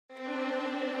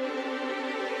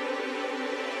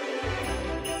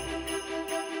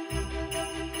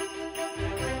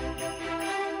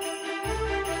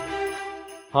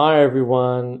Hi,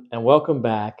 everyone, and welcome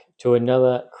back to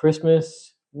another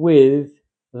Christmas with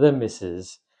the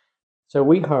Misses. So,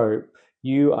 we hope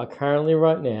you are currently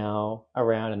right now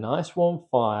around a nice warm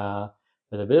fire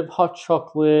with a bit of hot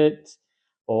chocolate,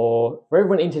 or for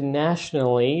everyone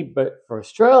internationally, but for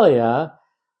Australia,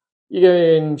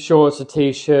 you're in shorts, a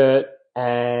t shirt,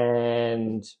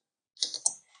 and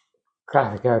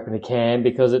cracking open a can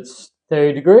because it's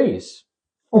 30 degrees.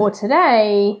 For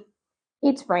today,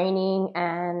 it's raining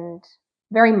and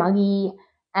very muggy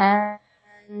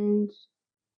and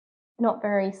not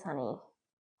very sunny.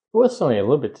 Well, it's only a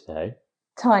little bit today.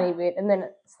 Tiny bit, and then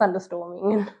it's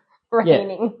thunderstorming and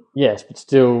raining. Yes, but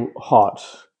still hot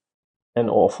and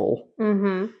awful.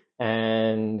 Mm-hmm.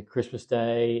 And Christmas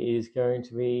Day is going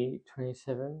to be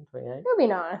 27, 28. It'll be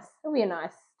nice. It'll be a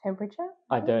nice temperature.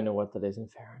 I don't know what that is in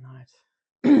Fahrenheit.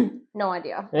 No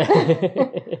idea.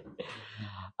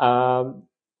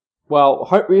 Well,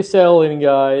 hope you settle in,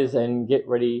 guys, and get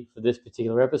ready for this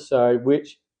particular episode,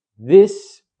 which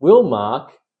this will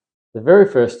mark the very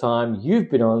first time you've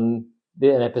been on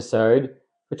an episode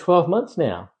for 12 months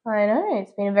now. I know.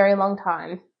 It's been a very long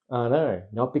time. I know.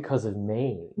 Not because of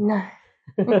me. No.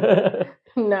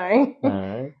 No.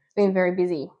 It's been very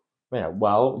busy. Yeah,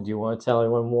 well, do you want to tell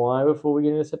everyone why before we get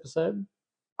into this episode?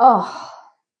 Oh,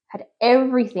 had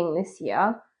everything this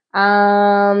year.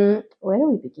 Where do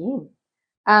we begin?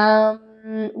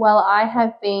 Well, I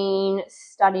have been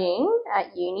studying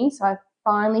at uni, so I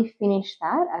finally finished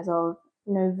that as of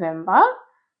November.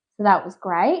 So that was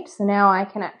great. So now I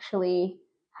can actually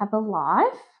have a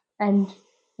life and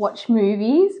watch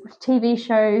movies, TV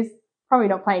shows, probably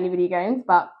not play any video games,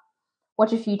 but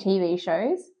watch a few TV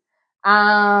shows.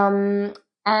 And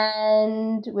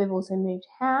we've also moved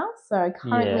house. So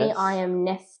currently Yes. I am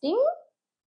nesting.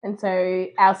 And so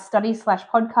our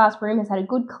study/podcast room has had a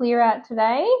good clear out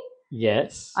today.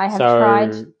 Yes. I have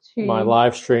tried to... My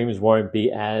live streams won't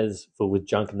be as full with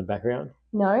junk in the background?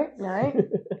 No.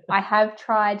 I have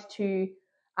tried to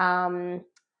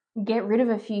get rid of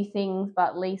a few things,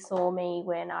 but Lee saw me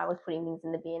when I was putting things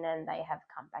in the bin and they have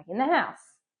come back in the house.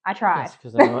 I tried. Yes,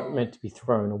 because they're not meant to be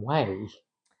thrown away.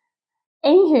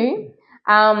 Anywho,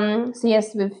 so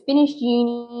yes, we've finished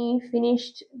uni,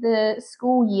 finished the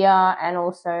school year, and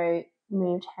also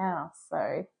moved house.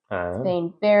 So it's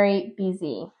been very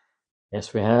busy.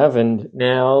 Yes, we have, and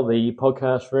now the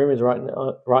podcast room is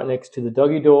right next to the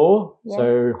doggy door. Yeah.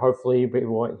 So hopefully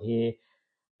people won't hear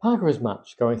Parker as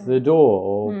much going through the door,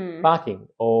 or barking,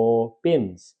 or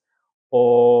bins,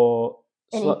 or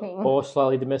anything, or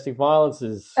slightly domestic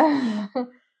violences.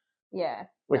 Yeah.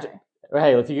 Which,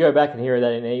 hey, if you go back and hear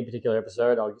that in any particular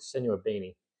episode, I'll send you a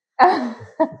beanie.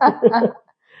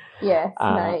 Yes,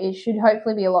 no, it should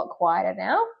hopefully be a lot quieter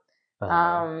now.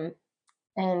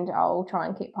 And I'll try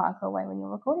and keep Parker away when you're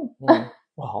recording. Yeah.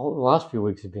 Well, the last few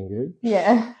weeks have been good.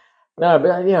 Yeah. No,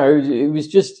 but it was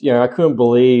just I couldn't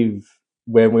believe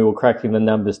when we were cracking the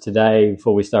numbers today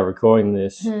before we started recording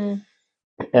this. In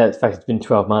fact, it's been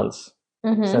 12 months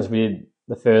since we did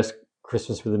the first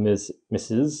Christmas with the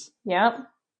Misses. Yep.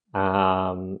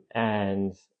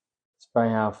 And it's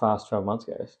funny how fast 12 months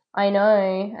goes. I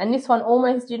know. And this one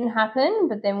almost didn't happen,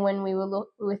 but then when we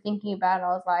were thinking about it, I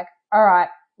was like, all right,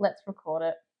 let's record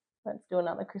it. Let's do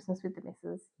another Christmas with the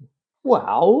Misses.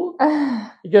 Well,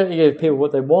 you got to give people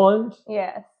what they want.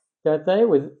 Yes. Don't they?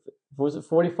 Was it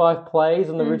 45 plays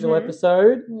on the original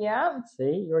episode? Yeah.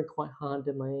 See, you're in quite hard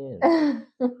demand.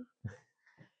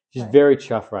 She's very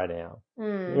chuffed right now.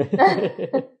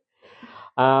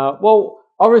 Well,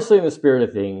 obviously, in the spirit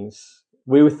of things,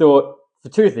 we thought for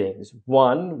two things.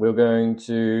 One, we're going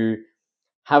to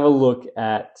have a look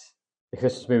at the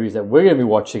Christmas movies that we're going to be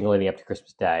watching leading up to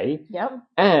Christmas Day. Yep.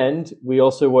 And we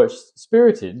also watched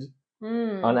Spirited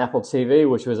on Apple TV,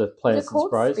 which was a pleasant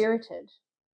surprise. Spirited.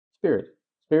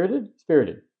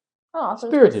 Oh, I thought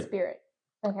Spirited. it was Spirit.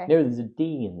 Okay. No, there's a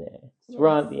D in there. It's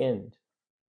right at the end.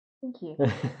 Thank you.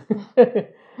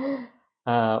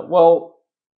 Well,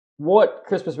 what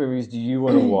Christmas movies do you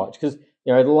want to watch? Because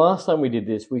the last time we did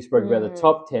this, we spoke about the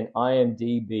top 10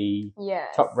 IMDb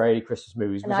top-rated Christmas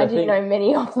movies. And I didn't know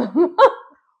many of them.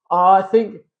 I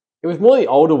think it was more the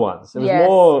older ones. It was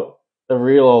more the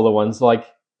real older ones. Like,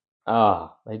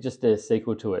 they just did a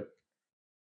sequel to it.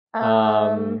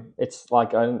 It's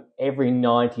like on every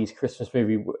 90s Christmas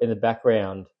movie in the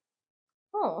background.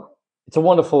 Oh. It's a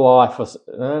Wonderful Life.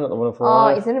 No, not The Wonderful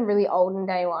Life. Oh, is it a really olden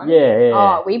day one? Yeah.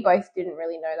 Oh, we both didn't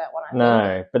really know that one, I think.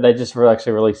 No, but they just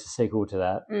actually released a sequel to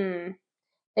that.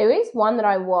 There is one that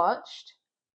I watched.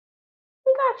 I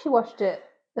think I actually watched it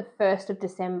the 1st of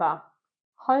December.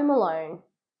 Home Alone.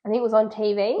 I think it was on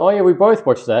TV. Oh yeah, we both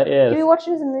watched that. Yeah, Did we watch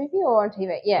it as a movie or on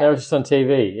TV? Yeah. that was just on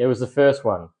TV. It was the first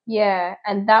one. Yeah,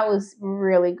 and that was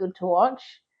really good to watch.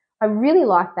 I really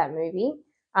liked that movie.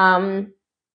 And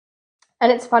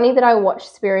it's funny that I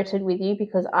watched Spirited with you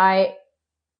because I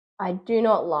do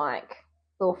not like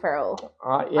Will Ferrell.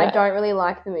 Yeah. I don't really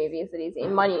like the movies that he's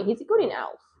in. Mind you, he's good in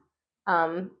Elf.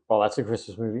 Well, that's a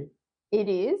Christmas movie. It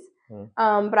is.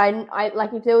 Mm. But I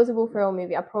like if there was a Will Ferrell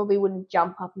movie, I probably wouldn't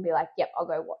jump up and be like, "Yep, I'll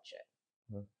go watch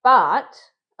it." Mm. But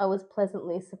I was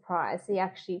pleasantly surprised. He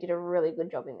actually did a really good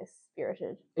job in this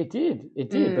Spirited. It did.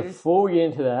 Before we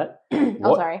get into that,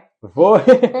 Oh, sorry. Before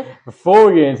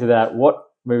we get into that, what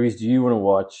movies do you want to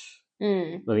watch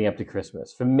leading up to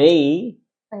Christmas? For me,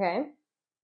 Okay.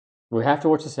 we have to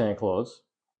watch the Santa Claus.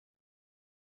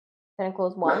 Santa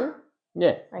Claus 1.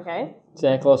 Yeah. Okay.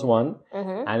 Santa Claus 1.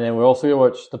 Mm-hmm. And then we're also going to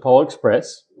watch The Polar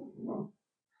Express.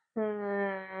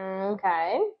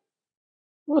 Okay.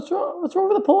 What's wrong with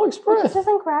The Polar It Express? just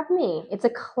doesn't grab me. It's a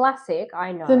classic,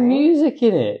 I know. The music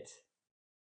in it.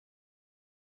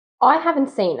 I haven't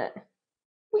seen it.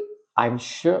 I'm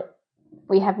sure.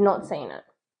 We have not seen it.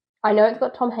 I know it's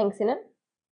got Tom Hanks in it,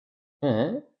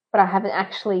 Yeah. but I haven't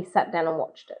actually sat down and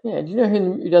watched it. Yeah. Do you know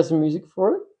who does the music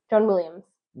for it? John Williams.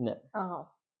 No. Oh.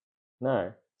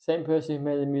 No. Same person who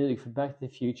made the music for Back to the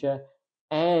Future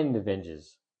and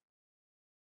Avengers.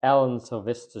 Alan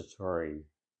Silvestri.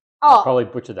 I Oh. probably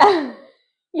butchered that.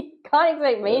 You can't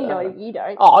expect me to know it if you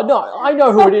don't. Oh, no. I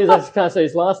know who it is. I just can't say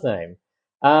his last name.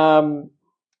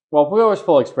 Well, we're going to watch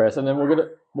Polar Express, and then we're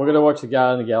gonna watch the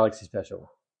Guardian of the Galaxy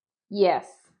special. Yes.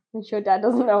 Which your dad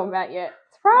doesn't know about yet.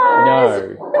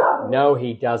 Surprise! No,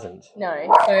 he doesn't.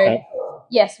 No. So,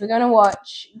 yes, we're going to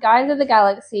watch Guardians of the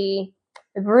Galaxy.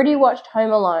 We've already watched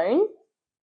Home Alone.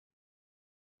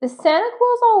 The Santa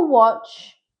Claus I'll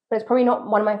watch, but it's probably not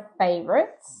one of my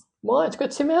favourites. Why? It's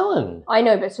got Tim Allen. I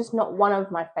know, but it's just not one of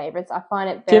my favourites. I find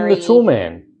it very... Tim the Tall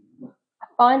Man. I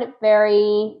find it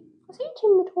very... Was he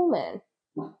Tim the Tall Man?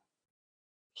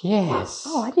 Yes.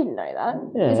 Oh, I didn't know that.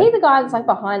 Yeah. Is he the guy that's like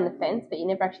behind the fence, but you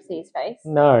never actually see his face?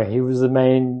 No, he was the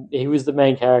main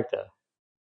character.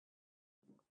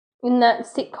 In that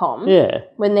sitcom? Yeah.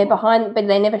 When they're behind, but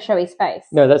they never show his face?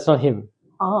 No, that's not him.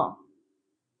 Oh.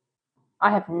 I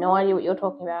have no idea what you're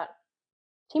talking about.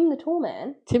 Tim the Tall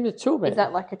Man? Tim the Tall Man. Is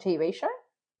that like a TV show?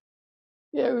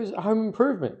 Yeah, it was Home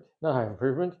Improvement. Not Home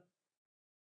Improvement.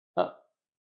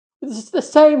 It's the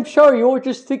same show you're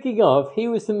just thinking of. He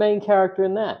was the main character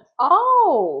in that.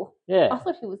 Oh. Yeah. I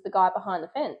thought he was the guy behind the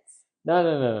fence.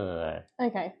 No.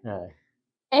 Okay. No.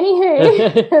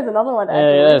 Anywho, there's another one.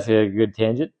 Yeah, that's a good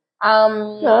tangent.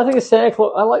 No, I think it's Santa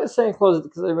Claus. I like the Santa Claus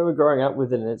because I remember growing up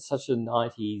with it, and it's such a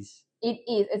 90s. It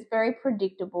is. It's very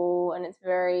predictable, and it's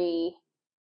very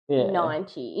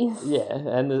 90s. Yeah,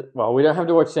 and we don't have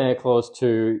to watch Santa Claus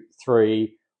 2,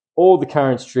 3, or the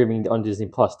current streaming on Disney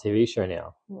Plus TV show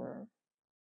now.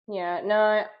 Yeah,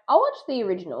 no, I'll watch the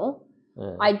original.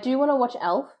 Yeah. I do want to watch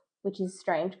Elf, which is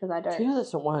strange because I don't. Do you know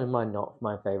that's not one of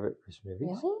my favorite Christmas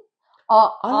movies? Really?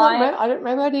 Oh,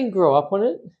 maybe I didn't grow up on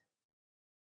it.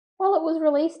 Well, it was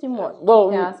released in what,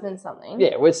 2000 and something?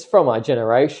 Yeah, it's from my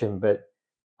generation, but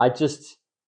I find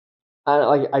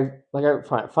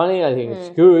it funny. I think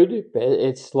it's good, but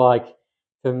it's like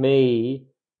for me,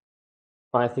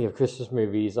 when I think of Christmas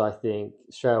movies, I think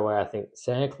straight away I think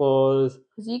Santa Claus.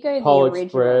 Because you go Polar the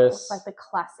original, Express. like the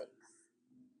classics.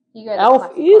 You go.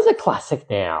 Elf is a classic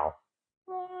now.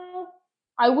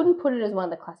 I wouldn't put it as one of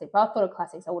the classics. If I thought of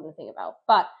classics, I wouldn't think of Elf.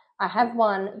 But I have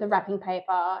won the wrapping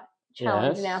paper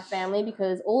challenge in our family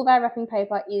because all of our wrapping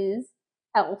paper is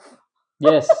Elf.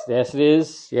 Yes, it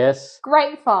is. Yes.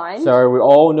 Great find. So we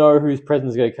all know whose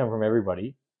present's going to come from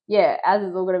everybody. Yeah, as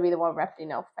is all going to be the one wrapped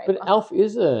in Elf paper. But Elf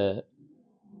is a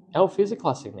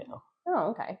classic now.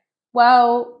 Oh, okay.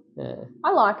 Well, yeah.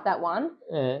 I like that one.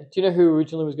 Yeah. Do you know who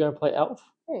originally was going to play Elf?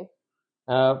 Who?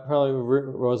 Probably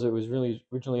it was really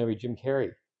originally going to be Jim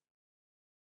Carrey.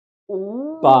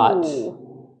 Ooh. But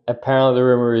apparently the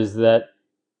rumor is that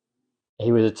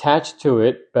he was attached to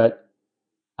it,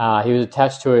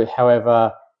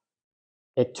 however,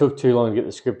 it took too long to get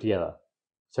the script together.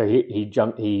 So he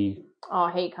jumped. He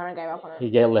kind of gave up on it. He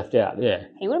got left out. Yeah.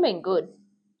 He would have been good.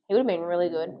 He would have been really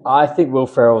good. I think Will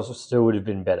Ferrell still would have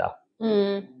been better.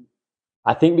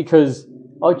 I think because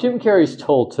Jim Carrey's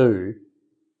tall too.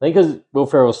 I think because Will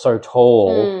Ferrell's so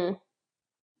tall. He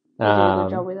did a good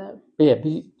job with it. Yeah,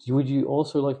 but would you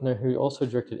also like to know who also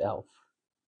directed Elf?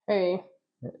 Who?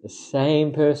 The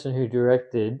same person who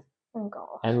directed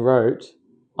and wrote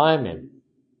Iron Man.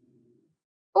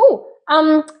 Oh,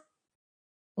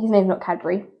 his name's not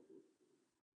Cadbury.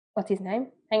 What's his name?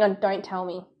 Hang on, don't tell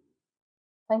me.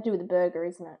 Something to do with the burger,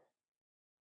 isn't it?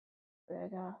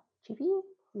 Burger. Chippy?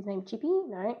 His name Chippy?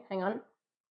 No, hang on.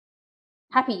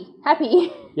 Happy.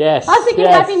 Yes. I was thinking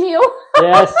yes. Happy Meal.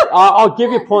 Yes. I'll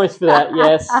give you points for that.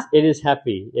 Yes, it is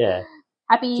Happy. Yeah.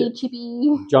 Happy,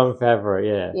 Chippy. Jon Favreau.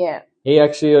 Yeah. Yeah. He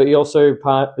also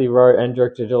partly wrote and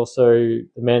directed also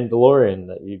The Mandalorian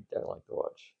that you don't like to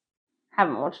watch.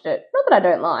 Haven't watched it. Not that I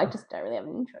don't like, just don't really have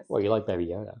an interest. Well, you like Baby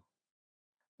Yoda.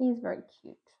 He's very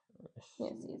cute.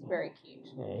 Yes, he's very cute.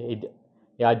 Yeah,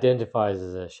 he identifies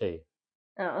as a she.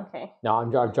 Oh, okay. No,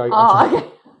 I'm joking. Oh, okay.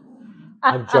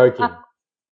 I'm joking.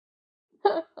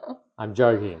 I'm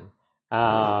joking.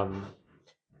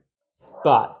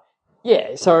 But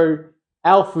yeah, so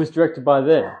Alf was directed by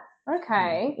them.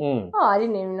 Okay. Mm. Oh, I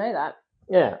didn't even know that.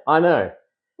 Yeah, I know.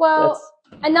 Well,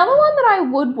 another one that I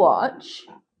would watch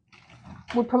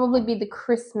would probably be The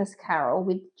Christmas Carol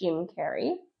with Jim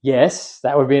Carrey. Yes,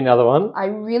 that would be another one. I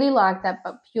really like that,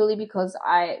 but purely because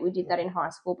we did that in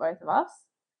high school, both of us.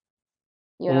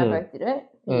 You and I both did it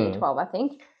in year 12, I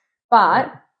think.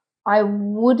 But I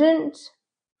wouldn't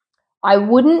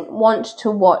want to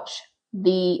watch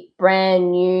the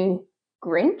brand new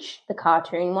Grinch, the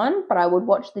cartoon one, but I would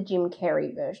watch the Jim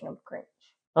Carrey version of Grinch.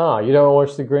 Oh, you don't want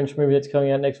to watch the Grinch movie that's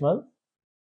coming out next month?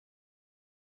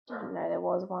 Didn't know there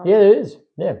was one. Yeah, there is.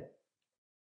 Yeah.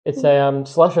 It's a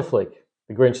slasher flick.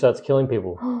 The Grinch starts killing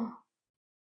people.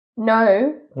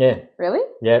 No. Yeah. Really?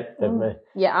 Yeah.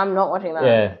 Yeah, I'm not watching that.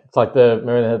 Yeah. It's like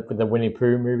remember the Winnie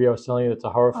Pooh movie I was telling you? It's a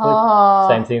horror flick. Oh,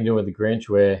 Same thing doing with the Grinch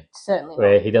where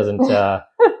certainly he doesn't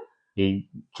he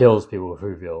kills people with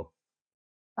Whoville.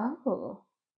 Oh.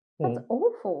 That's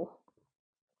awful.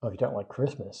 Oh, if you don't like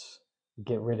Christmas, you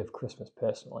get rid of Christmas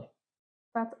personally.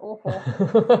 That's awful.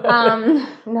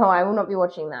 No, I will not be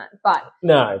watching that. But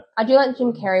no. I do like the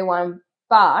Jim Carrey one,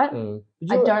 but I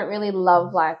don't really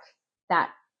love like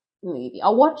that movie.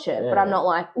 I'll watch it, but I'm not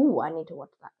like, ooh, I need to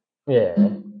watch that. Yeah.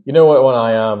 You know what? When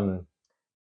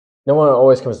no one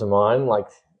always comes to mind, like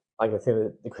I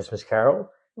think the Christmas Carol.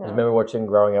 I remember watching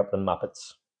growing up the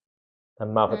Muppets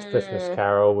Christmas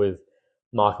Carol with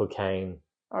Michael Caine.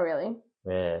 Oh, really?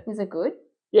 Yeah. Is it good?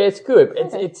 Yeah, it's good.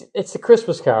 Okay. It's a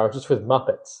Christmas Carol just with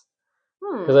Muppets.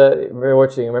 Because I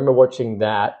remember watching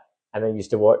that, and I used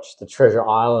to watch the Treasure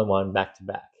Island one back to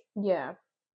back. Yeah.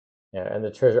 Yeah, and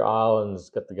the Treasure Island's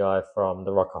got the guy from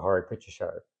the Rocky Horror Picture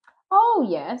Show. Oh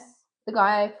yes, the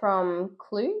guy from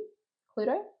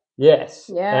Cluedo. Yes.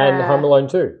 Yeah. And Home Alone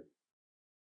 2.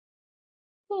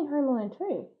 In Home Alone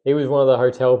 2. He was one of the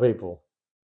hotel people.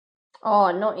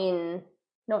 Oh, not in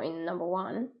number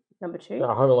 1, number 2.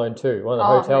 No, Home Alone 2, one of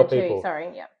the hotel people. 2,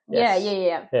 sorry, yeah. Yes.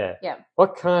 Yeah.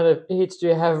 What kind of idiots do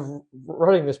you have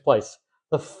running this place?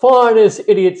 The finest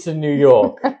idiots in New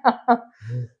York. That's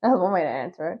one way to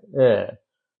answer it. Yeah.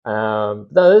 No,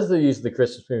 those are usually the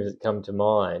Christmas movies that come to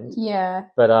mind. Yeah.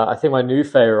 But I think my new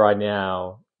favorite right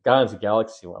now, Guardians of the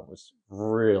Galaxy one, was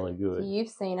really good. So you've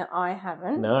seen it, I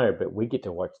haven't. No, but we get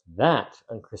to watch that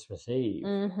on Christmas Eve.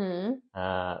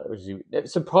 Mm-hmm.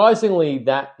 Surprisingly,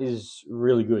 that is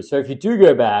really good. So if you do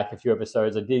go back a few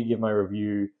episodes, I did give my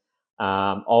review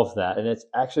of that, and it's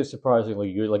actually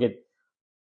surprisingly good.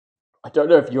 I don't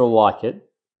know if you'll like it,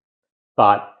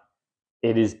 but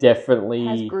it is definitely... It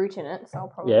has Groot in it, so I'll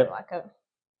probably like it.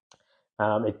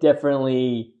 It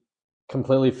definitely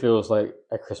completely feels like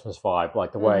a Christmas vibe,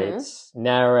 like the way it's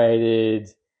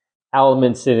narrated,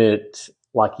 elements in it,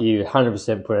 like you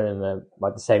 100% put it in the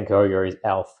same category as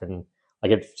Elf, and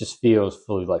like it just feels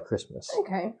fully like Christmas.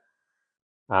 Okay.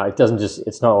 It doesn't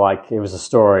it's not like it was a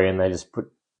story and they just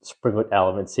sprinkled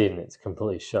elements in. It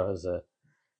completely shows a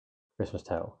Christmas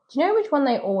tale. Do you know which one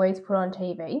they always put on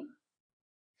TV?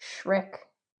 Shrek.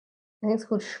 I think it's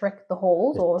called Shrek the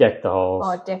Halls, or Deck the Halls.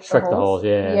 Oh, Deck Shrek the Halls.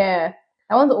 Yeah. Yeah.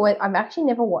 That one's always... I've actually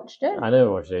never watched it. I never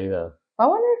watched it either. I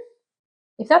wonder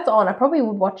if that's on. I probably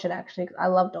would watch it actually, because I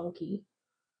love Donkey.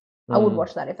 I would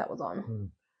watch that if that was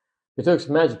on. We took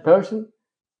some magic potion,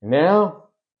 and now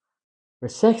we're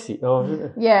sexy.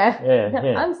 Oh, yeah.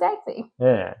 I'm sexy.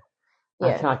 Yeah.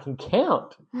 I can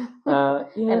count.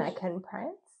 Yes. And I can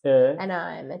prance. Yeah. And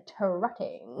I'm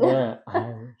trotting. Yeah,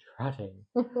 I'm trotting.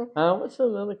 What's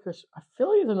another Christmas? I feel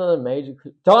like it's another major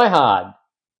Die Hard.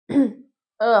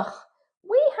 Ugh.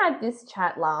 We had this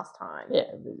chat last time. Yeah.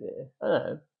 I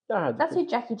know. Die Hard. That's with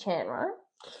Jackie Chan, right?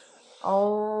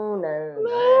 Oh, no.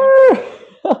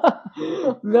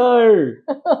 No.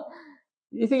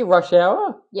 You think of Rush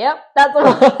Hour? Yep, that's all.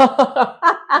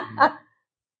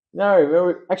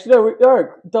 No. Actually, no. Die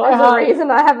Hard. That's the reason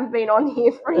I haven't been on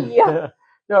here for a year.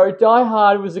 No, Die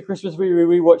Hard was the Christmas movie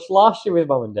we watched last year with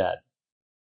Mum and Dad.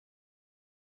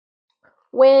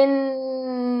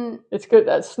 When... It's got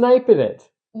that Snape in it.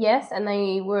 Yes, and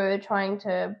they were trying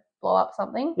to blow up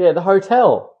something. Yeah, the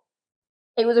hotel.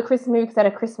 It was a Christmas movie because it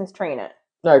had a Christmas tree in it.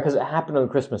 No, because it happened on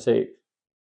Christmas Eve.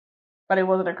 But it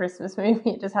wasn't a Christmas movie.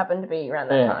 It just happened to be around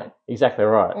that Yeah, time. exactly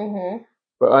right. Mm-hmm.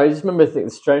 But I just remember the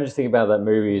strangest thing about that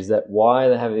movie is that why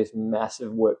they have this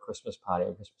massive work Christmas party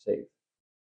on Christmas Eve.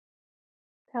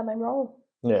 How they roll.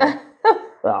 Yeah.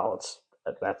 Well,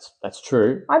 that's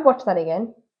true. I'd watch that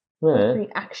again. It was Yeah.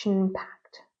 pretty action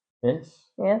packed.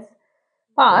 Yes. Yes.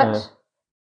 But Yeah.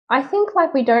 I think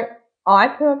I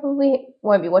probably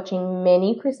won't be watching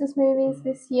many Christmas movies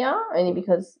this year, only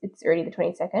because it's already the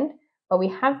 22nd. But we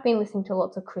have been listening to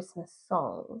lots of Christmas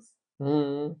songs.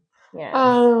 Mm. Yeah.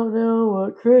 I don't know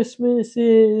what Christmas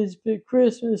is, but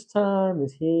Christmas time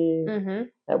is here. Mm-hmm.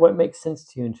 That won't make sense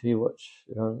to you until you watch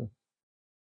it on.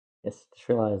 Yes, just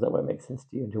realised that won't make sense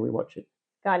to you until we watch it.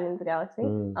 Guardians of the Galaxy.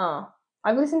 Mm. Oh,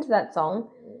 I've listened to that song,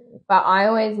 but I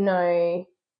always know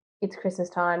it's Christmas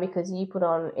time because you put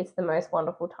on "It's the Most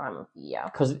Wonderful Time of the Year."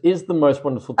 Because it is the most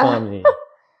wonderful time of the year.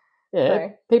 Yeah,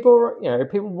 So, people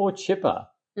are more chipper.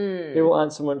 People mm,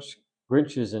 aren't so much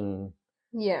Grinches, and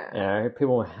yeah,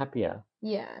 people are happier.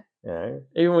 yeah,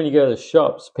 Even when you go to the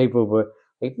shops, people were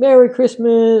like "Merry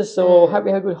Christmas" or Mm. "Happy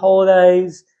have good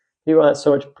holidays." People aren't so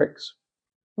much pricks.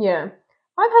 yeah.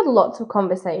 I've had lots of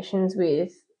conversations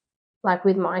with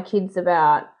my kids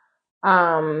about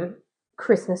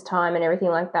Christmas time and everything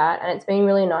like that, and it's been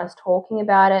really nice talking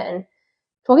about it and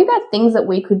talking about things that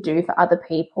we could do for other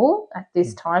people at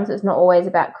this time. So it's not always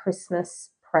about Christmas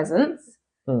presents.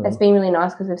 It's been really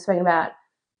nice because we've spoken about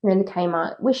the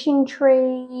Kmart wishing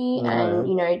tree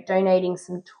and donating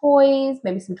some toys,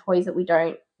 maybe some toys that we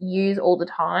don't use all the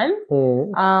time.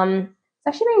 It's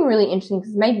actually been really interesting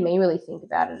because it's made me really think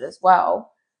about it as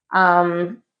well.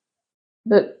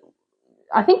 But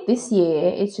I think this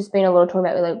year it's just been a lot of talk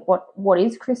about what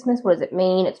is Christmas, what does it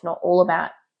mean? It's not all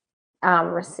about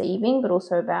receiving, but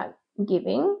also about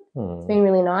giving. It's been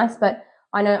really nice. But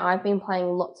I know I've been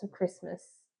playing lots of Christmas.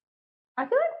 I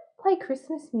feel like play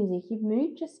Christmas music, your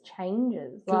mood just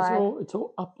changes. It's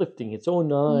all uplifting. It's all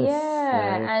nice.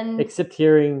 Yeah, and except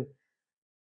hearing,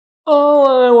 "All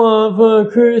I want for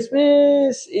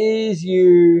Christmas is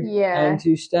you," and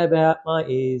to stab out my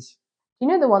ears. Do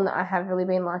you know the one that I have really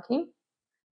been liking?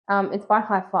 It's by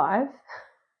High Five.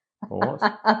 What?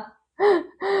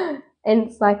 And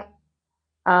it's like,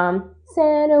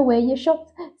 Santa, wear your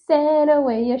shorts. Santa,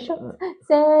 wear your shorts.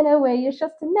 Santa, wear your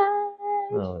shorts tonight.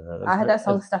 Oh, no, I had that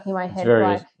song stuck in my head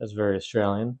for that's very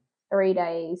Australian. 3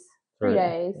 days. 3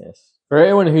 days. Yes. For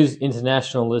anyone who's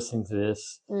international listening to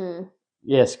this,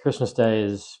 yes, Christmas Day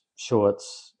is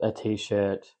shorts, a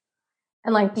t-shirt,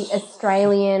 and like the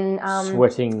Australian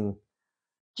sweating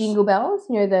jingle bells.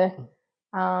 You know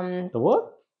the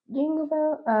what? Jingle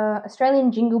bell,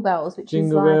 Australian jingle bells, which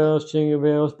jingle is jingle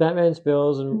bells, Batman's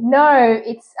bells, and no,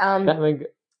 it's Batman.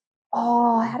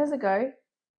 Oh, how does it go?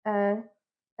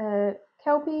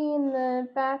 Kelpie in the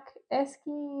back, Esky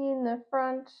in the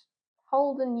front,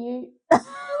 holding you. That's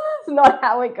not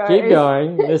how it goes. Keep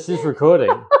going. This is recording.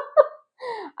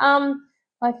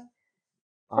 Like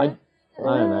I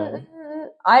don't know.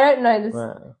 I don't know this.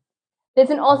 Wow.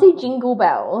 There's an Aussie jingle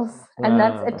bells, and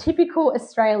that's a typical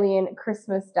Australian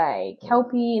Christmas day.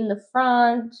 Kelpie in the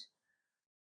front,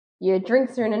 your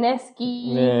drinks are in an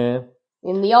esky. Yeah.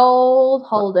 In the old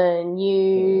Holden,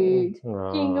 you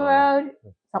jingle out,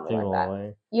 something like that.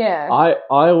 Away. Yeah. I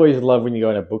always love when you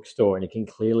go in a bookstore and you can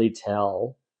clearly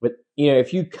tell, but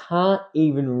if you can't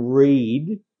even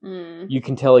read, you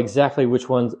can tell exactly which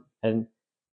one's an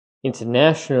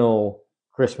international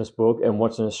Christmas book and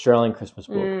what's an Australian Christmas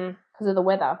book. Because of the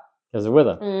weather. Because of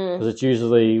weather. Because it's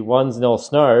usually one's no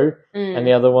snow and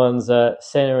the other one's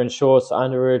Santa in shorts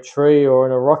under a tree or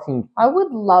in a rocking. I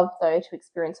would love, though, to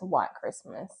experience a white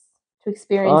Christmas. To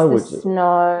experience the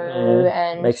snow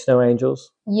and make snow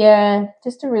angels. Yeah,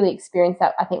 just to really experience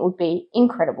that, I think would be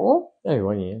incredible. Maybe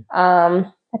one year.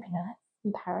 That'd be nice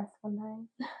in Paris one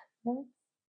day. No?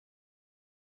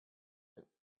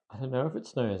 I don't know if it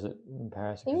snows in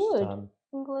Paris. It would.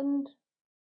 England.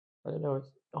 I don't know.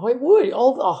 Oh, it would.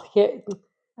 Yeah.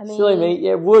 I mean, silly me.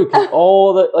 Yeah, it would. Cause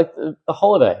all the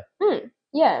holiday.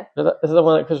 Yeah. Is that the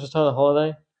one at Christmas time, the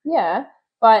holiday? Yeah,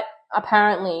 but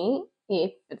apparently,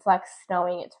 if it's like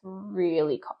snowing, it's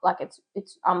really cold. Like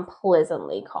it's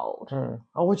unpleasantly cold.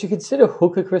 Oh, would you consider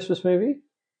Hook a Christmas movie?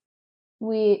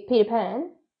 With Peter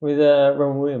Pan? With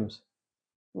Robin Williams?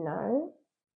 No.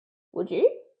 Would you?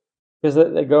 Because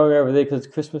they're going over there because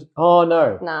it's Christmas. Oh,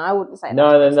 no. No, I wouldn't say that.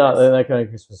 No, they're not. They're not going to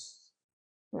Christmas.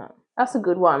 No. That's a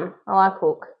good one. I like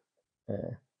Hook.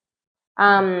 Yeah.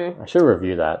 I should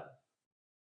review that.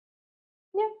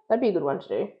 Yeah, that'd be a good one to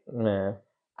do. Yeah.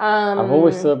 I've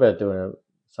always thought about doing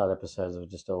side episodes of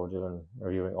just all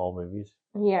reviewing old movies.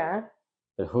 Yeah.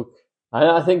 But Hook,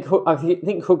 I think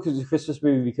Hook is a Christmas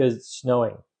movie because it's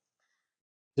snowing.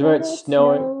 Do you remember it's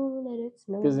snowing? Let it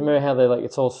snow. Because remember how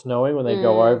it's all snowing when they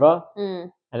go over,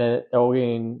 Mm. and then they're all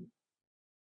getting.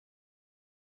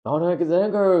 Oh no, because they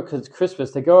don't go because it's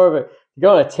Christmas. They go over. They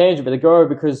go on a tangent, but they go over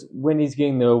because when he's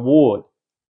getting the award.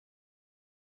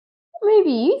 What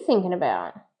movie are you thinking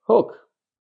about? Hook.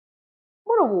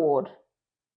 What award?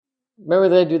 Remember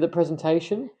they do the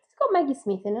presentation? It's got Maggie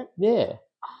Smith in it. Yeah.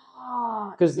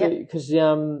 Oh, Because they're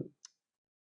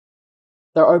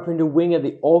opening a wing at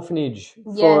the orphanage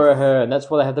for her, and that's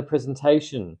why they have the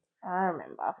presentation. I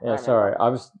remember. Yeah, sorry. I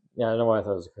don't know why I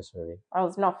thought it was a Christmas movie. I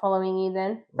was not following you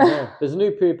then. Yeah, there's a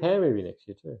new Peter Pan movie next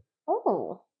year too.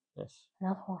 Oh. Yes.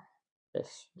 Another one.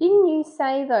 Yes. Didn't you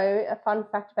say, though, a fun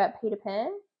fact about Peter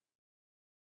Pan?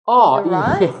 Oh, The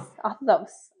rights? yeah. I thought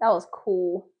that was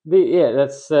cool.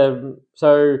 That's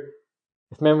so.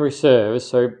 If memory serves,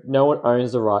 so no one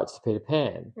owns the rights to Peter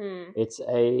Pan. It's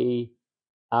a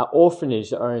orphanage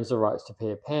that owns the rights to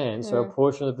Peter Pan. So a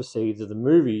portion of the proceeds of the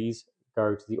movies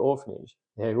go to the orphanage.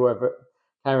 Whoever,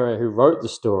 I can't remember who wrote the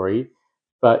story,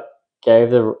 but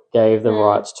gave the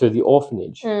rights to the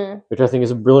orphanage, which I think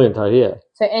is a brilliant idea.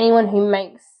 So anyone who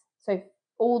makes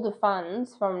all the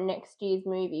funds from next year's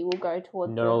movie will go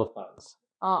towards not all the funds.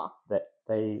 That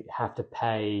they have to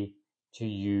pay to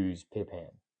use Peter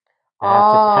Pan. They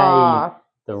have to pay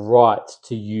the rights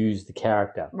to use the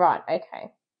character. Right.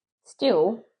 Okay.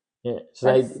 Still. Yeah.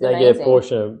 So they get a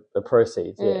portion of the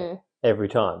proceeds. Yeah. Every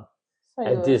time. So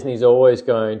and Disney's always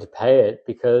going to pay it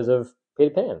because of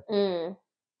Peter Pan.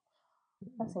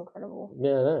 That's incredible.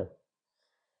 Yeah, I know.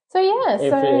 So yeah,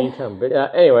 infinite income. But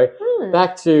anyway,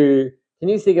 back to. Can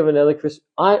you think of another Christmas?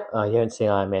 You haven't seen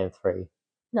Iron Man 3.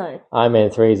 No. Iron Man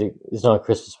 3 is not a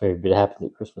Christmas movie, but it happens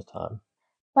at Christmas time.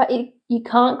 But you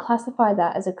can't classify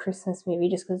that as a Christmas movie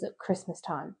just because it's Christmas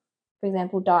time. For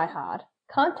example, Die Hard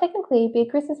can't technically be a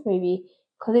Christmas movie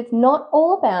because it's not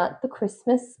all about the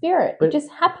Christmas spirit. It just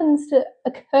happens to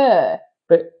occur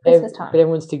Christmas time. But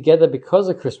everyone's together because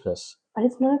of Christmas. But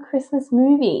it's not a Christmas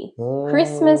movie.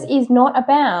 Christmas is not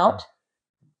about.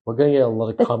 We're going to get a lot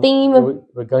of we're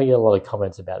going to get a lot of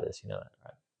comments about this, you know that,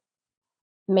 right?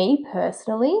 Me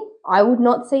personally, I would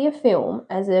not see a film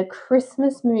as a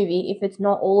Christmas movie if it's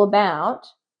not all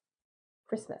about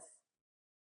Christmas.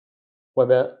 What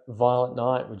about Violent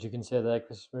Night? Would you consider that a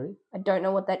Christmas movie? I don't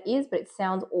know what that is, but it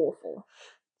sounds awful.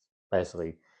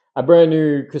 Basically, a brand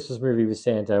new Christmas movie with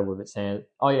Santa.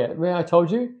 Oh yeah, remember I told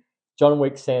you? John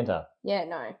Wick Santa. Yeah,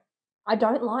 no. I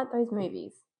don't like those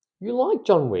movies. You like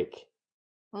John Wick?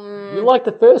 You like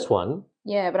the first one?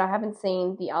 Yeah, but I haven't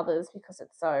seen the others because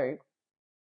it's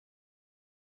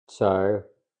so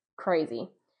crazy.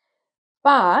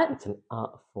 But it's an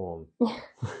art form.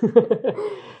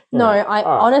 No, I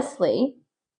honestly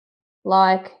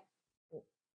I'm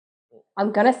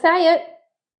gonna say it.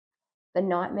 The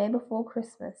Nightmare Before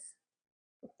Christmas.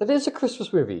 That is a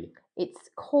Christmas movie. It's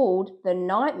called The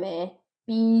Nightmare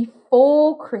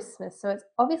Before Christmas, so it's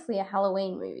obviously a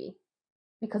Halloween movie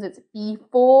because it's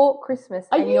before Christmas.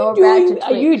 Are you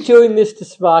doing this to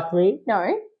spark me?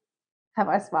 No. Have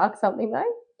I sparked something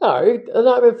though? No, The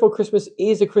Nightmare Before Christmas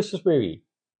is a Christmas movie.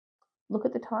 Look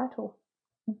at the title.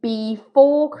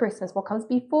 Before Christmas. What comes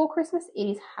before Christmas? It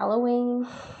is Halloween.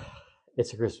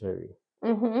 It's a Christmas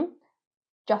movie.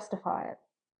 Justify it.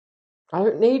 I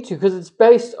don't need to because it's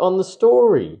based on the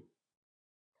story.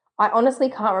 I honestly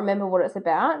can't remember what it's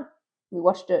about. We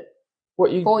watched it 4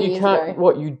 years ago.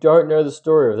 What, you don't know the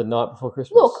story of The Night Before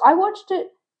Christmas? Look, I watched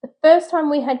it the first time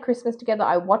we had Christmas together.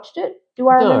 I watched it. Do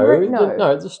I remember it?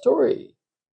 No. The story.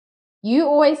 You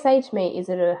always say to me, is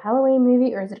it a Halloween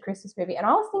movie or is it a Christmas movie? And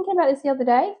I was thinking about this the other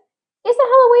day. It's a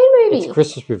Halloween movie. It's a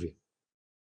Christmas movie.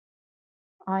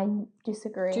 I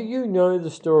disagree. Do you know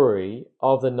the story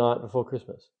of The Night Before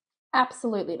Christmas?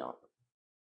 Absolutely not.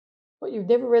 What, you've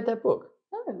never read that book?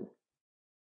 No.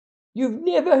 You've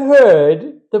never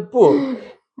heard the book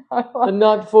The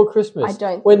Night Before Christmas? I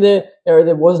don't. When there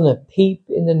wasn't a peep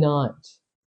in the night.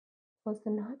 Was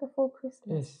The Night Before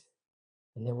Christmas? Yes.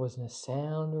 And there wasn't a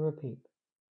sound or a peep.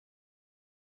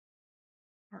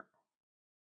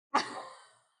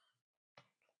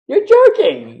 You're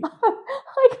joking!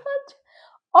 I can't.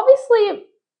 Obviously,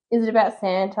 is it about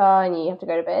Santa and you have to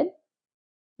go to bed?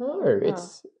 No,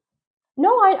 it's... No,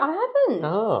 I haven't.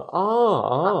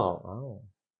 Oh.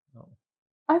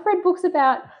 I've read books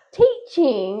about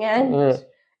teaching and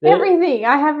everything.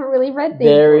 I haven't really read these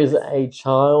There books. is a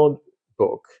child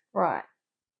book. Right.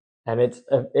 And it's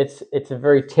a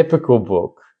very typical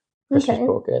book, Christmas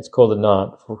book, and it's called The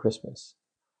Night Before Christmas.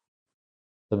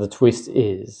 So the twist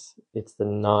is it's The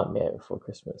Nightmare Before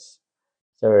Christmas.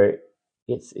 So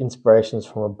it's inspirations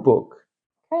from a book.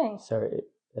 Okay. So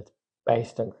it's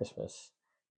based on Christmas.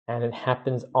 And it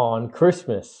happens on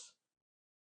Christmas.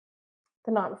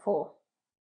 The night before.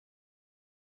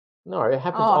 No, it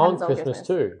happens Oh, it on happens on Christmas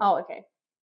too. Oh, okay.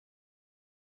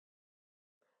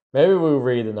 Maybe we'll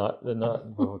read the night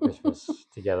before Christmas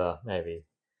together. Maybe.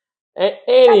 That's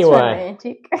Anyway,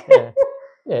 romantic.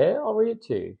 yeah, I'll read it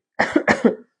to you.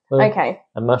 Okay.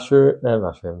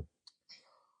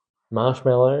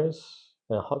 Marshmallows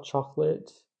and a hot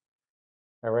chocolate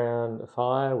around a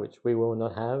fire, which we will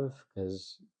not have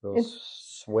because we'll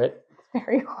It's- sweat.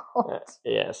 Very hot.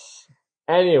 Yes.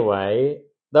 Anyway,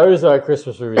 those are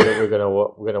Christmas movies that we're gonna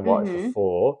watch Mhm.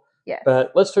 before. Yes.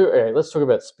 But let's talk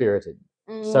about Spirited.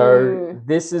 So Mm,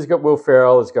 this has got Will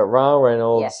Ferrell. It's got Ryan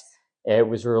Reynolds. yes. It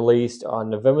was released on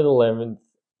November 11th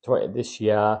this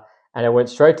year, and it went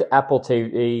straight to Apple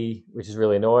TV, which is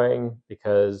really annoying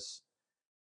because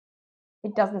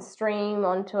It doesn't stream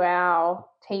onto our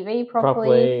TV properly.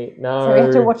 properly no. So we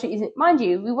had to watch it using, mind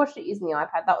you, we watched it using the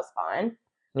iPad. That was fine.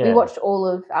 Yeah. We watched all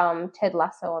of Ted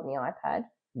Lasso on the iPad.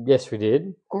 Yes, we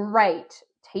did. Great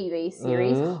TV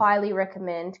series. Mhm. Highly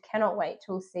recommend. Cannot wait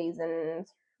till season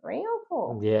 3 or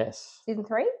 4. Yes. Season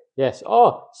 3? Yes.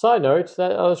 Oh, side note,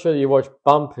 that other show that you watched,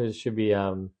 Bump, should be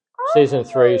season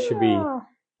 3 should be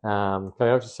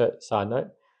coming up. Just a side note,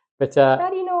 but How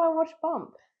do you know I watch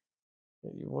Bump?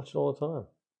 you watch it all the time.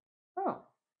 Oh.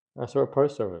 I saw a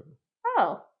post of it.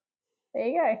 Oh. There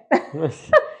you go.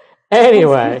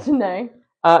 Anyway, That's good to know.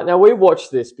 now we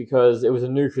watched this because it was a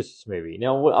new Christmas movie.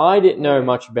 Now I didn't know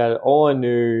much about it. All I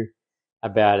knew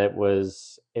about it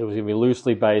was going to be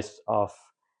loosely based off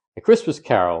A Christmas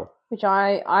Carol. Which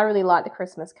I really like the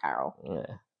Christmas Carol.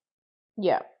 Yeah.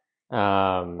 Yeah.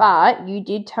 But you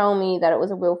did tell me that it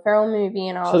was a Will Ferrell movie,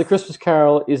 and So the Christmas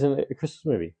Carol isn't a Christmas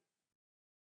movie.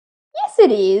 Yes,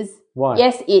 it is. Why?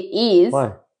 Yes, it is.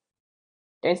 Why?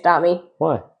 Don't start me.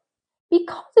 Why?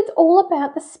 Because it's all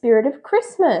about the spirit of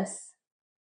Christmas.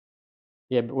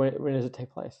 Yeah, but when does it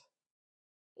take place?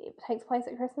 It takes place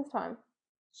at Christmas time.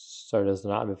 So does The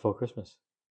Night Before Christmas.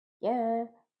 Yeah,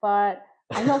 but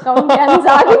I'm not going down this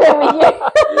argument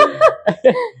with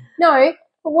you. No,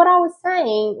 but what I was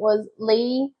saying was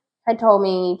Lee had told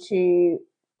me he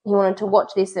wanted to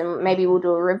watch this and maybe we'll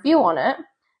do a review on it.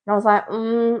 And I was like,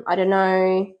 I don't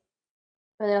know.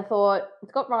 And then I thought,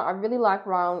 I really like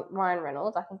Ryan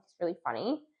Reynolds. I think he's really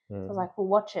funny. So I was like, we'll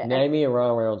watch it. Name me a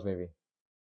Ryan Reynolds movie.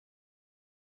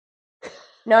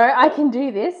 No, I can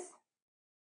do this.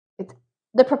 It's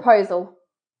The Proposal.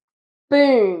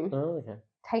 Boom. Oh, okay.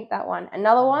 Take that one.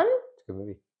 Another one? It's a good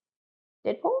movie.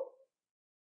 Deadpool?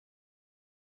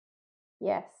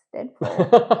 Yes,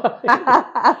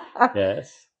 Deadpool.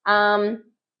 Yes. I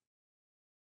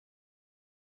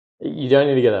You don't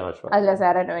need to get that much fun. was going to say,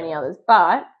 I don't know any others,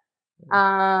 but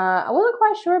I wasn't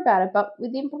quite sure about it, but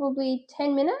within probably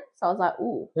 10 minutes, I was like,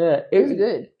 ooh, Yeah, it was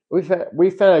good. We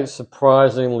found it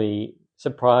surprisingly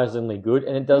good,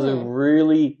 and it does a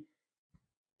really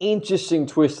interesting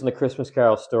twist in the Christmas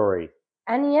Carol story.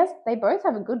 And yes, they both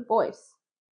have a good voice.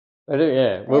 I do,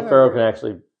 yeah. Will have a- Ferrell can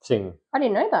actually sing. I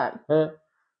didn't know that.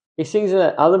 He sings in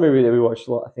that other movie that we watched,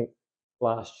 I think,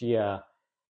 last year,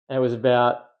 and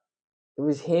it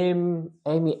was him,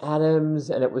 Amy Adams,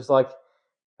 and it was like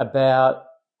about.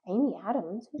 Amy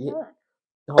Adams? Who's Yeah.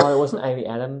 that? No, it wasn't Amy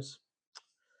Adams.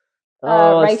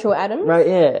 Rachel Adams? Right,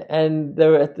 yeah, and they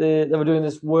were doing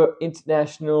this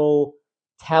international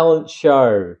talent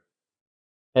show,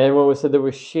 and everyone said they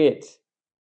were shit.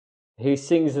 He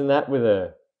sings in that with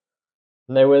her,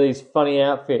 and they wear these funny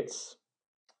outfits.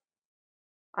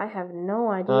 I have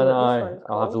no idea. I what know. this one's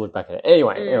I'll have to called. look back at it.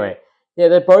 Anyway, yeah,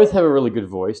 they both have a really good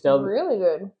voice. Really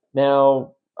good.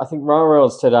 Now, I think Ryan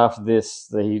Reynolds said after this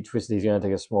that he's going to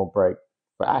take a small break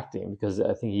for acting because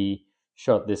I think he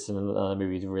shot this and another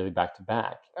movie really back to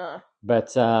back.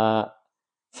 But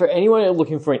for anyone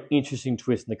looking for an interesting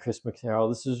twist in the Christmas Carol,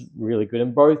 this is really good.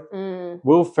 And both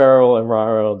Will Ferrell and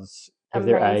Ryan Reynolds have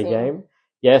their A game.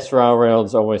 Yes, Ryan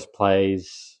Reynolds always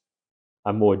plays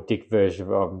a more dick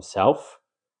version of himself.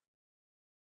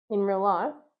 In real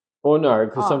life? Or no,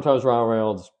 because sometimes Ryan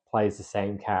Reynolds plays the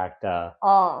same character.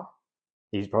 Oh.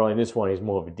 He's probably in this one, he's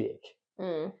more of a dick.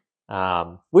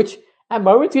 Which at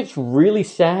moments gets really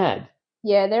sad.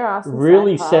 Yeah, there are some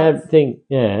really sad sad thing.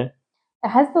 Yeah. It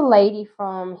has the lady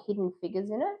from Hidden Figures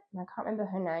in it. And I can't remember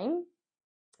her name.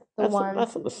 That's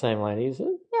not the same lady, is it?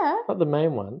 Yeah. Not the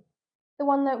main one. The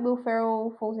one that Will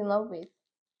Ferrell falls in love with.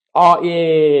 Oh,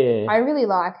 yeah. I really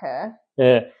like her.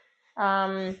 Yeah.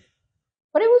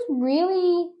 But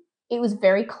it was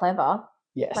very clever.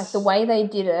 Yes. Like the way they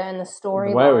did it and the the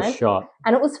way it was storyline. shot.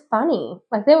 And it was funny.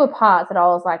 Like there were parts that I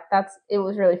was like, it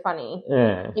was really funny.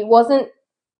 Yeah. It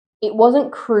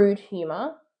wasn't crude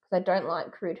humor, because I don't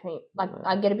like crude humor. Like No.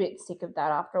 I get a bit sick of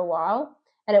that after a while.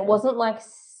 And it wasn't like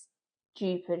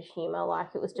stupid humor,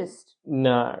 like it was just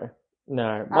No. I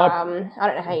don't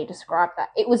know how you describe that.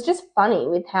 It was just funny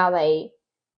with how they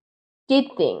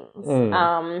did things.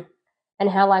 And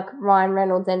how like Ryan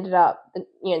Reynolds ended up,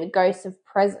 the ghost of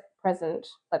present,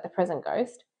 like the present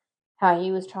ghost, how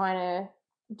he was trying to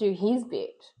do his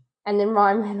bit, and then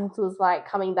Ryan Reynolds was like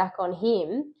coming back on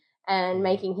him and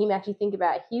making him actually think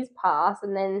about his past,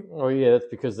 and then Well, yeah, that's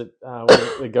because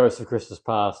the ghost of Christmas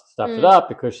Past stuffed it up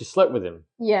because she slept with him.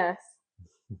 yes,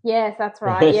 that's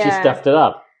right. Yeah, she stuffed it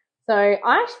up. So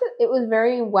it was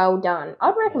very well done.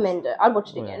 I'd recommend it. I'd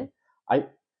watch it again.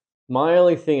 My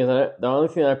only thing is, the only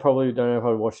thing I probably don't know if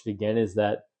I'd watch it again is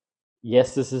that,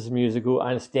 yes, this is a musical.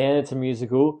 I understand it's a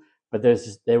musical, but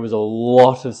there was a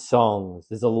lot of songs.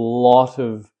 There's a lot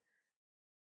of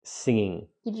singing.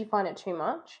 Did you find it too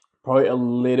much? Probably a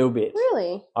little bit.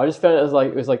 Really? I just found it was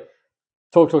like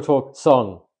talk,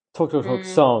 song, talk,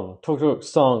 song, talk,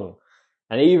 song,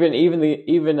 and even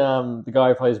the guy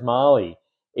who plays Marley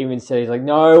even said, he's like,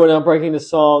 no, we're not breaking the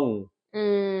song.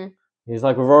 He's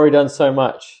like, we've already done so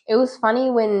much. It was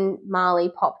funny when Marley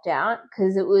popped out,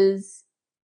 because it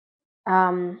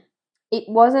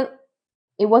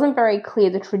wasn't very clear,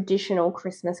 the traditional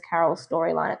Christmas Carol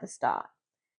storyline at the start.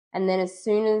 And then as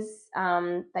soon as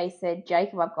they said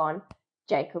Jacob, I've gone,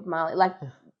 Jacob Marley. Like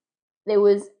there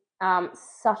was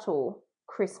subtle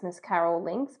Christmas Carol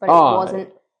links, but it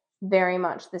wasn't very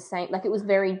much the same. Like it was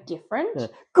very different. Yeah.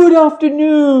 Good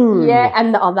afternoon. Yeah,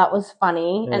 and that was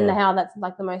funny, and how that's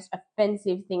like the most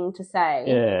offensive thing to say.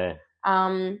 Yeah.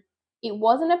 It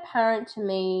wasn't apparent to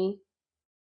me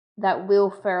that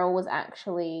Will Ferrell was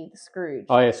actually the Scrooge.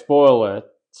 Oh yeah, spoiler.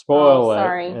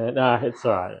 Sorry. No, it's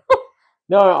alright.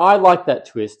 No, I like that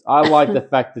twist. I like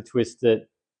the twist that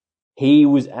he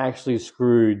was actually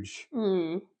Scrooge,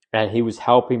 and he was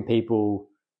helping people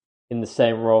in the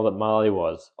same role that Marley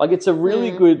was. Like, it's a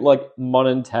really good, like,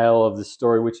 modern tale of the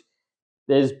story, which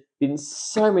there's been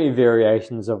so many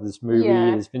variations of this movie.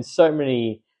 Yeah. There's been so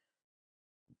many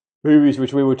movies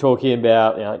which we were talking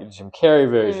about, like the Jim Carrey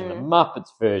version, the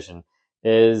Muppets version.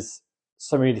 There's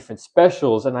so many different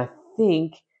specials, and I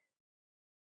think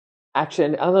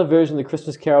actually another version of the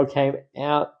Christmas Carol came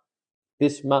out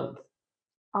this month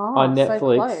on Netflix.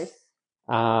 So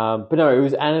close. But no, it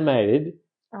was animated.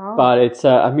 But it's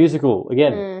a musical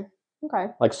again. Okay.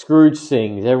 Like Scrooge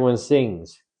sings, everyone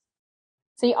sings.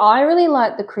 See, I really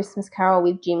like the Christmas Carol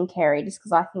with Jim Carrey, just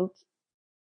because I think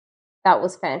that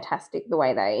was fantastic the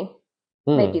way they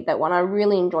did that one. I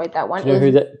really enjoyed that one. Do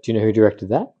you know who directed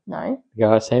that? No.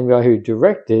 The same guy who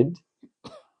directed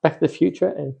Back to the Future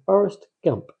and Forrest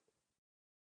Gump.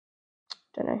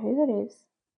 Don't know who that is.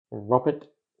 Robert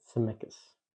Zemeckis.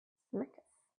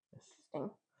 Interesting.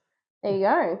 There you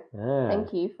go. Ah.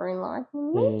 Thank you for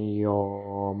enlightening me.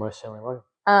 You're most certainly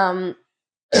welcome.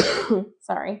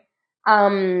 Sorry.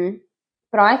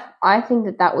 But I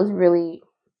think that was really,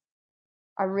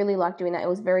 I really liked doing that. It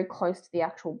was very close to the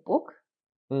actual book.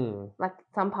 Like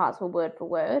some parts were word for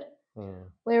word.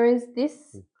 Whereas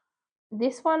this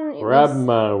one, Grab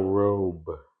my robe.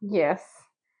 Yes,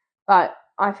 but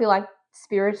I feel like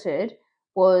Spirited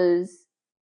was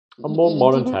a more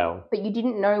modern tale, but you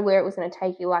didn't know where it was going to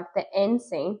take you. Like the end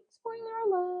scene. Spoiler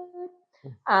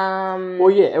alert.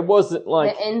 Well, yeah, it wasn't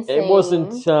like the end scene, it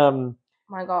wasn't.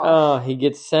 My gosh. Oh, he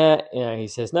gets sad. You know, he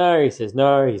says no. He says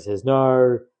no. He says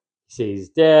no. He sees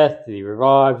death. He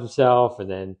revives himself, and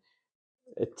then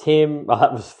Tim. Oh,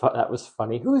 that was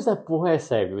funny. Who was that boy I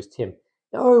saved? It was Tim.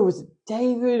 No, it was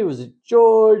David. It was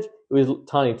George. It was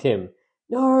Tiny Tim.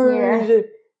 No,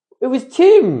 it was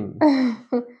Tim.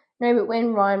 No, but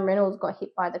when Ryan Reynolds got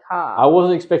hit by the car, I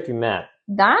wasn't expecting that.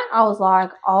 I was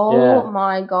like, oh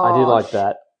my gosh. I did like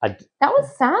that. That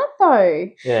was sad though.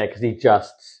 Yeah, because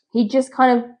he just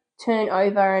kind of turned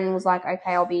over and was like,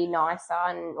 okay, I'll be nicer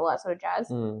and all that sort of jazz.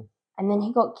 And then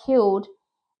he got killed.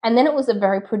 And then it was a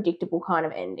very predictable kind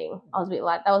of ending. I was a bit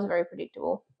like, that was very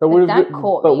predictable. But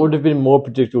would have been more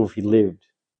predictable if he lived.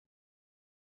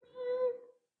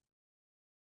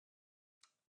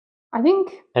 I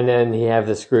think. And then he have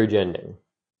the Scrooge ending.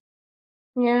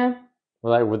 Yeah.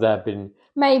 Well, would that have been...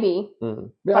 Maybe.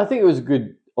 But I think it was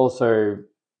good also,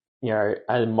 you know,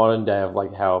 at a modern day of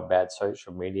like how bad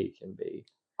social media can be.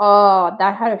 Oh,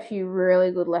 that had a few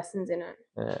really good lessons in it.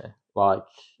 Yeah. Like,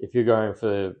 if you're going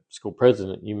for school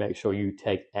president, you make sure you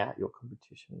take out your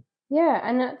competition. Yeah,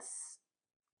 and that's...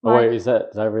 Oh, wait, did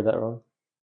I read that wrong?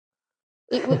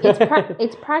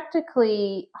 It's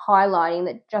practically highlighting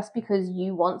that just because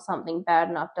you want something bad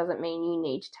enough doesn't mean you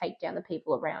need to take down the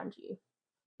people around you.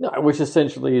 No, which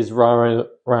essentially is Ryan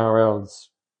Reynolds'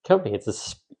 company. It's a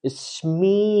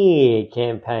smear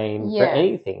campaign for Yeah.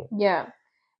 anything. Yeah.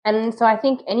 And so I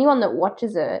think anyone that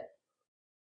watches it,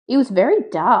 it was very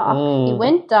dark. It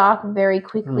went dark very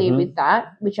quickly with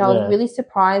that, which I was really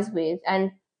surprised with.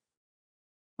 And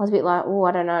I was a bit like, oh,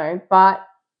 I don't know. But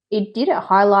it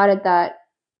highlighted that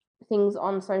things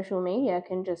on social media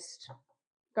can just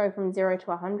go from 0 to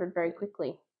 100 very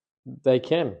quickly. They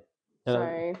can.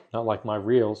 So not like my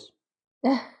reels.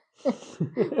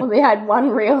 well, we had one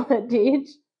reel that did.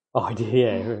 Oh, I did,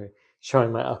 yeah.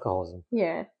 Showing my alcoholism.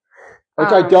 Yeah. Which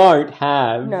I don't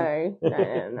have. No.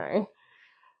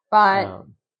 But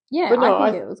yeah, but no,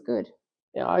 I think it was good.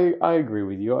 Yeah, I agree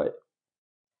with you.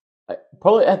 I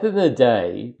probably at the end of the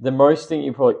day, the most thing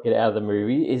you probably get out of the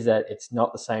movie is that it's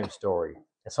not the same story.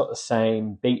 It's not the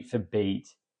same beat for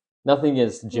beat. Nothing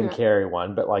against the Jim Carrey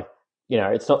one, but like,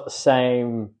 it's not the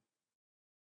same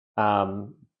boat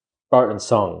and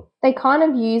song. They kind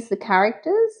of used the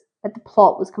characters, but the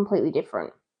plot was completely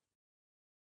different.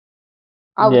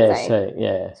 I would say.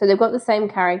 Yeah. So they've got the same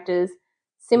characters,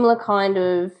 similar kind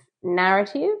of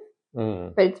narrative,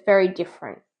 but it's very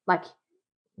different. Like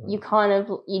you kind of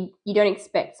you don't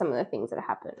expect some of the things that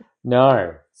happen.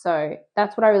 No. So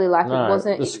that's what I really liked. No. It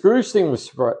wasn't the Scrooge thing was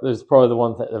probably the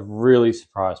one that really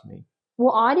surprised me.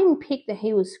 Well, I didn't pick that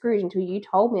he was Scrooge until you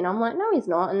told me, and I'm like, no, he's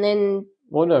not. And then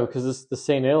well, no, because it's the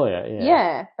scene earlier. Yeah.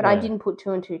 Yeah, but I didn't put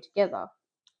 2 and 2 together.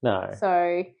 No.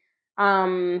 So,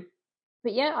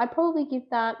 but yeah, I'd probably give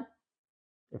that.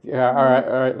 All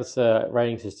right. Let's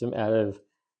rating system out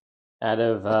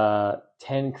of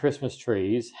 10 Christmas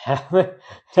trees.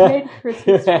 10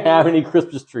 Christmas trees. How many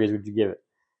Christmas trees would you give it?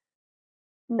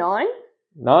 9.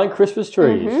 9 Christmas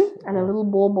trees. And a little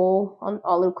bauble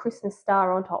a little Christmas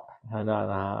star on top.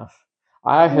 9.5.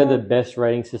 I heard the best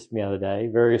rating system the other day,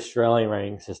 very Australian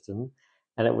rating system,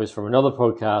 and it was from another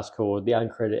podcast called The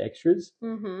Uncredited Extras,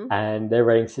 and their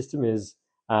rating system is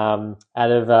out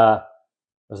of 5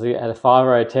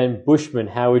 or out of 10, Bushman.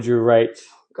 How would you rate?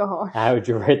 Gosh. How would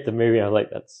you rate the movie? I was like,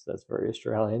 that's very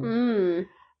Australian.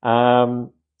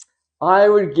 I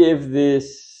would give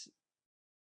this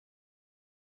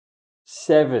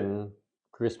 7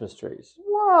 Christmas trees.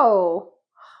 Whoa,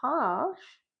 harsh.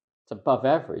 It's above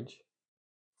average.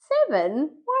 7?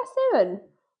 Why 7?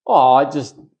 Oh, I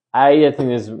think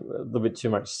there's a little bit too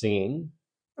much singing.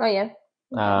 Oh yeah.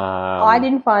 I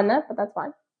didn't find that, but that's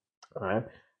fine. All right.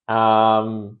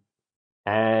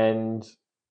 And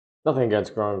nothing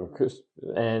against growing,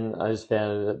 and I just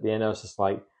found it at the end. I was just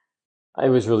like, it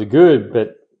was really good,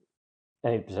 but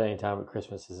any time at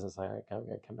Christmas isn't like I can't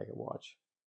come back and watch.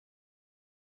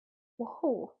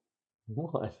 Whoa.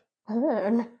 What?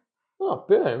 Burn. Oh,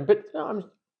 burn! But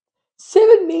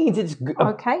 7 means it's good.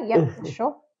 Okay. Yep.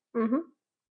 Sure.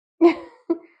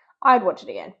 I'd watch it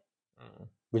again.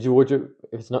 Would you watch it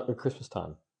if it's not at Christmas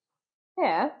time?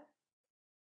 Yeah.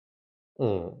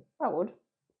 I would.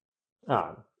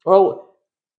 Well,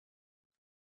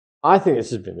 I think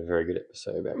this has been a very good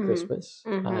episode about Christmas.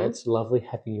 It's lovely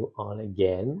having you on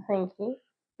again. Thank you.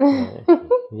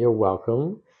 You're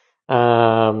welcome.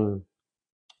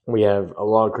 We have a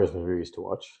lot of Christmas movies to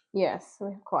watch. Yes,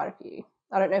 we have quite a few.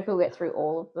 I don't know if we'll get through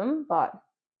all of them, but...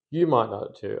 You might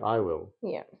not too. I will.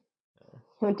 Yeah.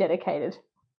 You're dedicated.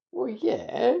 Well,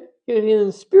 yeah. Get it in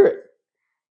the spirit.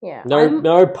 Yeah.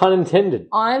 No pun intended.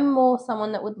 I'm more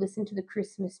someone that would listen to the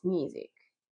Christmas music.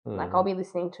 Like, I'll be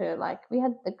listening to, we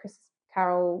had the Christmas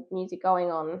Carol music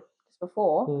going on just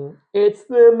before. It's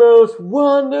the most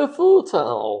wonderful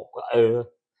time.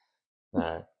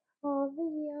 No.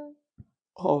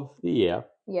 Of the year.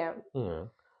 Yeah.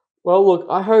 Well, look,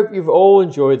 I hope you've all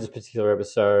enjoyed this particular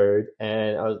episode,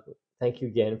 and thank you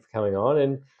again for coming on,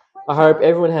 and I hope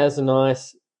everyone has a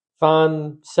nice,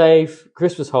 fun, safe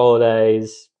Christmas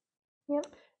holidays. Yep.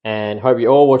 And hope you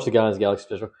all watch the Guardians of the Galaxy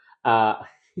special.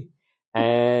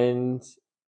 And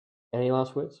any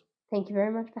last words? Thank you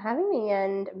very much for having me,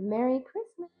 and Merry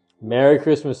Christmas. Merry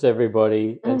Christmas,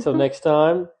 everybody. Until next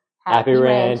time, happy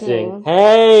ranting. ranting.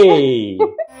 Hey!